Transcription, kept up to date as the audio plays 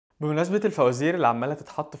بمناسبة الفوازير اللي عمالة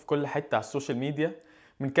تتحط في كل حتة على السوشيال ميديا،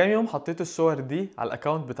 من كام يوم حطيت الصور دي على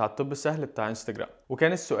الاكونت بتاع الطب السهل بتاع انستجرام،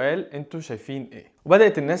 وكان السؤال انتوا شايفين ايه؟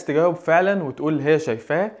 وبدأت الناس تجاوب فعلا وتقول اللي هي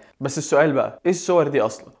شايفاه. بس السؤال بقى ايه الصور دي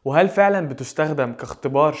اصلا؟ وهل فعلا بتستخدم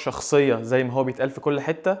كاختبار شخصية زي ما هو بيتقال في كل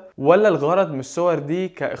حتة؟ ولا الغرض من الصور دي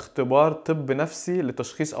كاختبار طب نفسي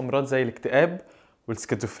لتشخيص امراض زي الاكتئاب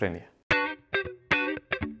والسكيزوفرينيا؟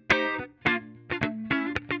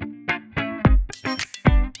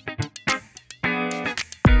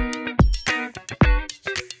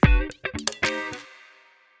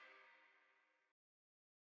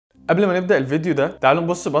 قبل ما نبدأ الفيديو ده تعالوا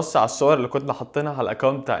نبص على الصور اللي كنا حاطينها على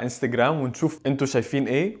الاكونت بتاع انستجرام ونشوف انتوا شايفين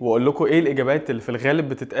ايه، واقول لكم ايه الاجابات اللي في الغالب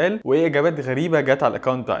بتتقال وايه اجابات غريبة جت على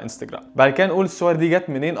الاكونت بتاع انستجرام. بعد كده نقول الصور دي جت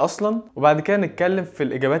منين اصلا، وبعد كده نتكلم في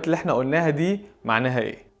الاجابات اللي احنا قلناها دي معناها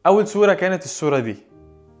ايه. اول صورة كانت الصورة دي،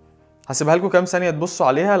 هسيبها لكم كام ثانية تبصوا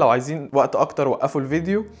عليها، لو عايزين وقت اكتر وقفوا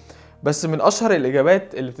الفيديو. بس من اشهر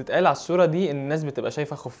الاجابات اللي بتتقال على الصورة دي ان الناس بتبقى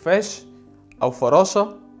شايفة خفاش او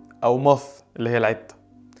فراشة او ماث اللي هي العتة.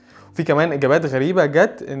 في كمان اجابات غريبة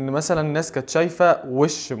جت ان مثلا الناس كانت شايفة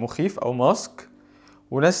وش مخيف او ماسك،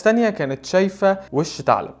 وناس تانية كانت شايفة وش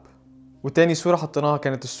ثعلب. وتاني صورة حطيناها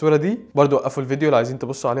كانت الصورة دي، برضو وقفوا الفيديو لو عايزين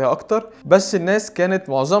تبصوا عليها اكتر. بس الناس كانت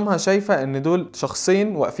معظمها شايفة ان دول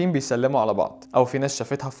شخصين واقفين بيسلموا على بعض، او في ناس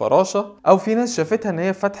شافتها فراشة، او في ناس شافتها ان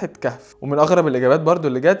هي فتحة كهف. ومن اغرب الاجابات برضو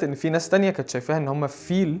اللي جت ان في ناس تانية كانت شايفاها ان هم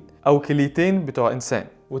فيل او كليتين بتوع انسان.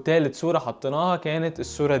 وتالت صورة حطيناها كانت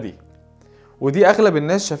الصورة دي، ودي اغلب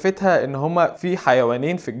الناس شافتها ان هما في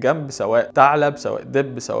حيوانين في الجنب، سواء ثعلب سواء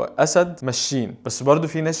دب سواء اسد ماشيين. بس برضو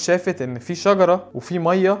في ناس شافت ان في شجرة وفي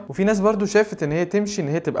مية، وفي ناس برضو شافت ان هي تمشي ان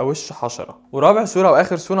هي تبقى وش حشرة. ورابع صورة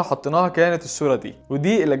واخر صورة حطيناها كانت الصورة دي،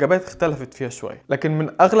 ودي الاجابات اختلفت فيها شوية، لكن من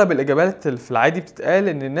اغلب الاجابات اللي في العادي بتتقال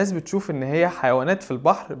ان الناس بتشوف ان هي حيوانات في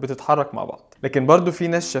البحر بتتحرك مع بعض. لكن برضو في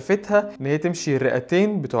ناس شافتها ان هي تمشي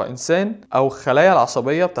الرئتين بتوع انسان، او خلايا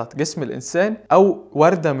العصبية بتاعت جسم الانسان، او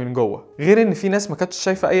وردة من جوه. غير ان في ناس ما كانتش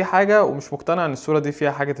شايفه اي حاجه ومش مقتنعه ان الصوره دي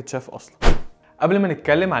فيها حاجه تتشاف اصلا. قبل ما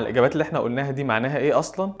نتكلم على الاجابات اللي احنا قلناها دي معناها ايه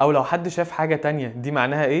اصلا، او لو حد شاف حاجه تانية دي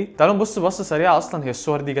معناها ايه، تعالوا نبص بصه سريعه اصلا هي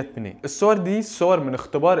الصور دي جت منين. الصور دي صور من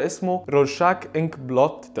اختبار اسمه رورشاخ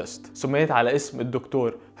انكبلوت تيست، سميت على اسم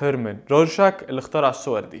الدكتور هيرمان رورشاخ اللي اخترع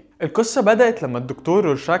الصور دي. القصه بدات لما الدكتور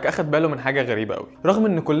رورشاخ اخد باله من حاجه غريبه قوي. رغم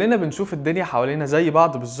ان كلنا بنشوف الدنيا حوالينا زي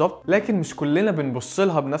بعض بالظبط، لكن مش كلنا بنبص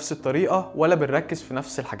لها بنفس الطريقه ولا بنركز في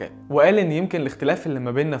نفس الحاجات. وقال ان يمكن الاختلاف اللي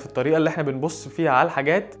ما بيننا في الطريقه اللي احنا بنبص فيها على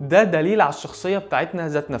الحاجات ده دليل على الشخصيه بتاعتنا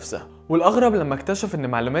ذات نفسها. والاغرب لما اكتشف ان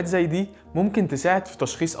معلومات زي دي ممكن تساعد في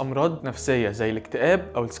تشخيص امراض نفسيه زي الاكتئاب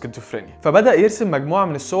او السكيزوفرينيا. فبدا يرسم مجموعه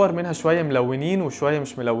من الصور، منها شويه ملونين وشويه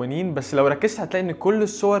مش ملونين، بس لو ركزت هتلاقي ان كل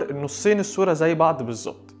الصور النصين الصوره زي بعض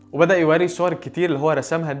بالظبط. وبدأ يوري الصور الكتير اللي هو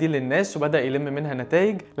رسمها دي للناس، وبدأ يلم منها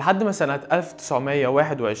نتائج لحد ما سنة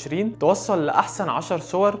 1921 توصل لأحسن 10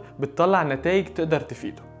 صور بتطلع نتائج تقدر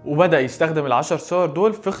تفيده. وبدأ يستخدم ال10 صور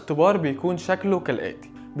دول في اختبار بيكون شكله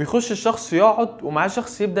كالآتي: بيخش الشخص يقعد ومعاه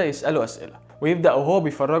شخص يبدأ يسأله أسئلة، ويبدأ وهو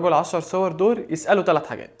بيفرجوا ال10 صور دول يسأله 3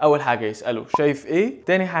 حاجات. أول حاجة يسأله شايف إيه،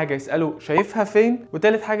 تاني حاجة يسأله شايفها فين،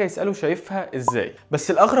 وتالت حاجة يسأله شايفها إزاي.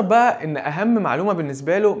 بس الأغرب بقى إن أهم معلومة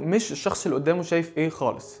بالنسبة له مش الشخص اللي قدامه شايف إيه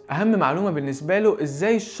خالص، أهم معلومة بالنسبة له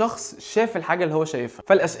إزاي الشخص شاف الحاجة اللي هو شايفها.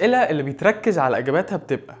 فالأسئلة اللي بيتركز على إجاباتها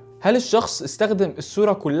بتبقى: هل الشخص استخدم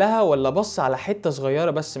الصورة كلها ولا بص على حتة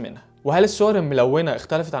صغيرة بس منها؟ وهل الصور الملونة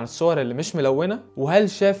اختلفت عن الصور اللي مش ملونة؟ وهل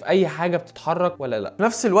شاف أي حاجة بتتحرك ولا لا؟ في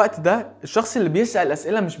نفس الوقت ده الشخص اللي بيسأل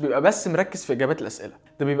أسئلة مش بيبقى بس مركز في إجابات الأسئلة،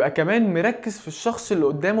 ده بيبقى كمان مركز في الشخص اللي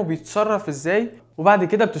قدامه بيتصرف إزاي. وبعد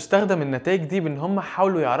كده بتستخدم النتائج دي بان هم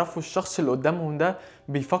حاولوا يعرفوا الشخص اللي قدامهم ده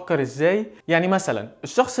بيفكر ازاي. يعني مثلا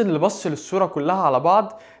الشخص اللي بص للصورة كلها على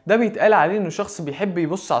بعض ده بيتقال عليه انه شخص بيحب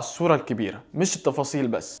يبص على الصورة الكبيرة مش التفاصيل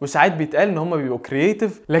بس. وساعات بيتقال ان هم بيبقوا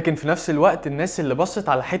كرييتيف، لكن في نفس الوقت الناس اللي بصت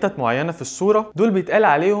على حتت معينة في الصورة دول بيتقال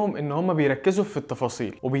عليهم ان هم بيركزوا في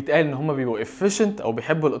التفاصيل، وبيتقال ان هم بيبقوا efficient او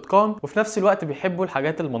بيحبوا الاتقان، وفي نفس الوقت بيحبوا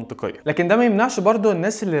الحاجات المنطقية. لكن ده ما يمنعش برضو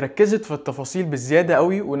الناس اللي ركزت في التفاصيل بزيادة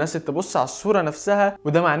قوي وناس تبص على الصورة نفسها،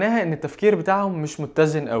 وده معناها ان التفكير بتاعهم مش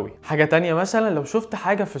متزن قوي. حاجة تانية مثلا لو شفت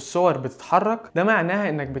حاجة في الصور بتتحرك ده معناها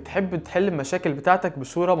انك بتحب تحل المشاكل بتاعتك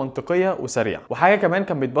بصورة منطقية وسريعة. وحاجة كمان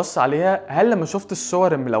كان بيتبص عليها: هل لما شفت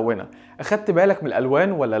الصور الملونة اخدت بالك من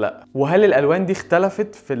الالوان ولا لا؟ وهل الالوان دي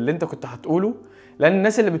اختلفت في اللي انت كنت هتقوله؟ لان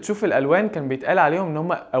الناس اللي بتشوف الالوان كان بيتقال عليهم ان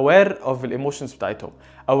هم aware of الايموشنز بتاعتهم،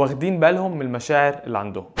 او واخدين بالهم من المشاعر اللي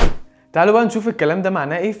عندهم. تعالوا بقى نشوف الكلام ده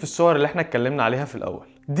معناه ايه في الصور اللي احنا اتكلمنا عليها في الاول.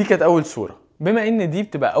 دي كانت اول صورة، بما ان دي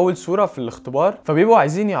بتبقى اول صورة في الاختبار، فبيبقوا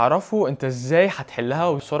عايزين يعرفوا انت ازاي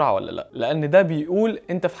هتحلها بسرعة ولا لا، لان ده بيقول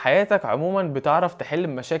انت في حياتك عموما بتعرف تحل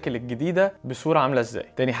المشاكل الجديدة بصورة عاملة ازاي.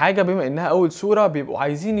 تاني حاجة، بما انها اول صورة بيبقوا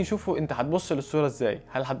عايزين يشوفوا انت هتبص للصورة ازاي.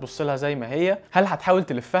 هل هتبص لها زي ما هي؟ هل هتحاول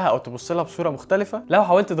تلفها او تبص لها بصورة مختلفة؟ لو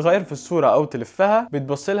حاولت تغير في الصورة او تلفها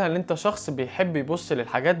بتبص لها ان انت شخص بيحب يبص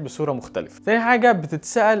للحاجات بصورة مختلفة. تاني حاجة،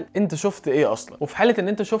 بتتسأل انت شفت ايه اصلا، وفي حالة ان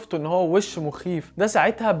انت شفته ان هو وش مخيف، ده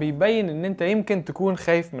ساعتها بيبين ان انت يمكن تكون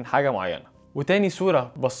خايف من حاجة معينة. وتاني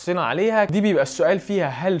صورة بصينا عليها دي بيبقى السؤال فيها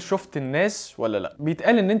هل شفت الناس ولا لا.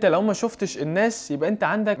 بيتقال ان انت لو ما شفتش الناس يبقى انت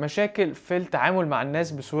عندك مشاكل في التعامل مع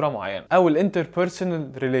الناس بصورة معينة، او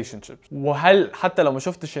الانتربيرسونال ريليشنشيبس. وهل حتى لو ما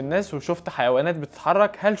شفتش الناس وشفت حيوانات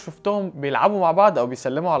بتتحرك، هل شفتهم بيلعبوا مع بعض او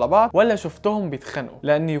بيسلموا على بعض، ولا شفتهم بيتخانقوا؟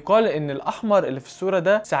 لان يقال ان الاحمر اللي في الصورة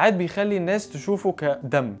ده ساعات بيخلي الناس تشوفه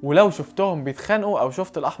كدم، ولو شفتهم بيتخانقوا او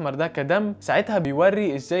شفت الاحمر ده كدم ساعتها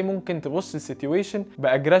بيوري ازاي ممكن تبص للسيتويشن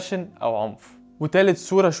باجريشن او عنف. وتالت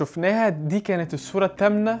صورة شفناها دي كانت الصورة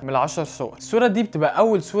الثامنة من 10 صور. الصورة دي بتبقى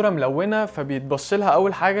أول صورة ملونة، فبيتبص لها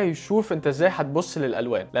أول حاجة يشوف أنت إزاي هتبص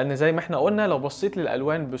للألوان، لأن زي ما إحنا قلنا لو بصيت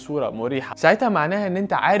للألوان بصورة مريحة ساعتها معناها إن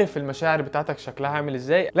أنت عارف المشاعر بتاعتك شكلها عامل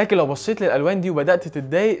إزاي، لكن لو بصيت للألوان دي وبدأت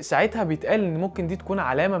تتضايق ساعتها بيتقال إن ممكن دي تكون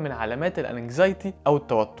علامة من علامات الانكزايتي أو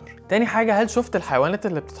التوتر. تاني حاجة، هل شفت الحيوانات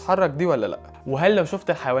اللي بتتحرك دي ولا لأ؟ وهل لو شفت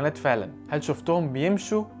الحيوانات فعلا هل شفتهم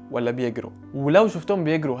بيمشوا ولا بيجروا؟ ولو شفتهم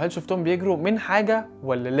بيجروا هل شفتهم بيجروا من حاجة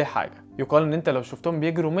ولا لحاجة؟ يقال ان انت لو شفتهم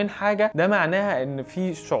بيجروا من حاجة ده معناها ان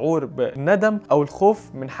في شعور بالندم او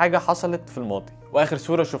الخوف من حاجة حصلت في الماضي. واخر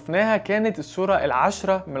صورة شفناها كانت الصورة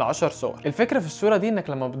العشرة من 10 صور. الفكرة في الصورة دي انك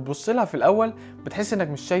لما بتبص لها في الاول بتحس انك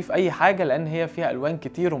مش شايف اي حاجة لان هي فيها الوان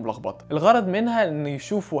كتير وملخبطة. الغرض منها ان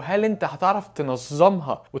يشوفوا هل انت هتعرف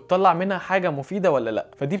تنظمها وتطلع منها حاجة مفيدة ولا لا.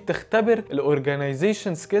 فدي بتختبر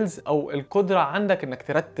الاورجانيزيشن سكيلز او القدرة عندك انك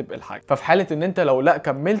ترتب الحاجة. ففي حالة ان انت لو لا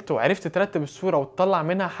كملت وعرفت ترتب الصورة وتطلع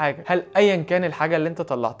منها حاجة، هل ايا كان الحاجة اللي انت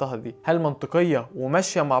طلعتها دي هل منطقية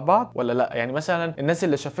وماشية مع بعض ولا لا؟ يعني مثلا الناس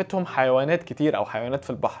اللي شافتهم حيوانات كتير او حيوانات في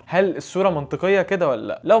البحر، هل الصورة منطقية كده ولا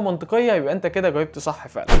لا؟ لو منطقية يبقى انت كده جاوبت صح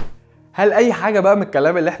فعلا. هل اي حاجه بقى من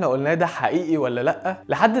الكلام اللي احنا قلناه ده حقيقي ولا لا؟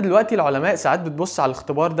 لحد دلوقتي العلماء ساعات بتبص على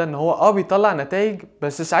الاختبار ده ان هو بيطلع نتائج،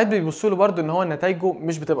 بس ساعات بيبصوا له برده ان هو نتائجه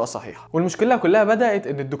مش بتبقى صحيحه. والمشكله كلها بدات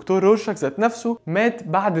ان الدكتور رورشاخ ذات نفسه مات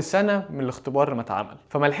بعد سنه من الاختبار ما اتعمل،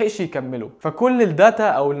 فما لحقش يكمله. فكل الداتا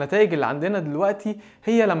او النتائج اللي عندنا دلوقتي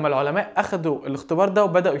هي لما العلماء اخذوا الاختبار ده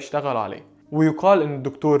وبداوا يشتغلوا عليه. ويقال ان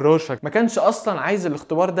الدكتور رورشاخ ما كانش اصلا عايز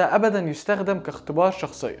الاختبار ده ابدا يستخدم كاختبار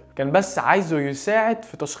شخصيه، كان بس عايزه يساعد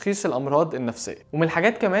في تشخيص الامراض النفسيه. ومن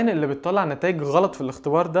الحاجات كمان اللي بتطلع نتائج غلط في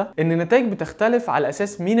الاختبار ده ان النتائج بتختلف على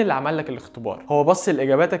اساس مين اللي عمل لك الاختبار، هو بص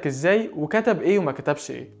لاجاباتك ازاي وكتب ايه وما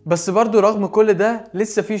كتبش ايه. بس برضو رغم كل ده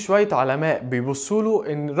لسه في شويه علماء بيبصوا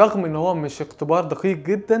له ان رغم ان هو مش اختبار دقيق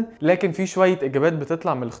جدا لكن في شويه اجابات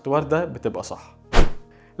بتطلع من الاختبار ده بتبقى صح.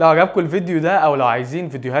 لو عجبكم الفيديو ده او لو عايزين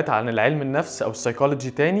فيديوهات عن العلم النفس او السايكولوجي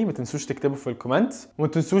تاني ما تنسوش تكتبوا في الكومنت، وما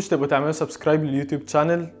تنسوش تبقوا تعملوا سبسكرايب لليوتيوب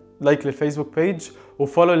شانل، لايك للفيسبوك بيج،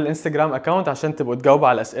 وفولو للانستجرام اكاونت عشان تبقوا تجاوبوا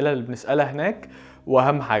على الاسئله اللي بنسالها هناك.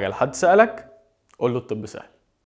 واهم حاجه لحد سالك قول له الطب سهل.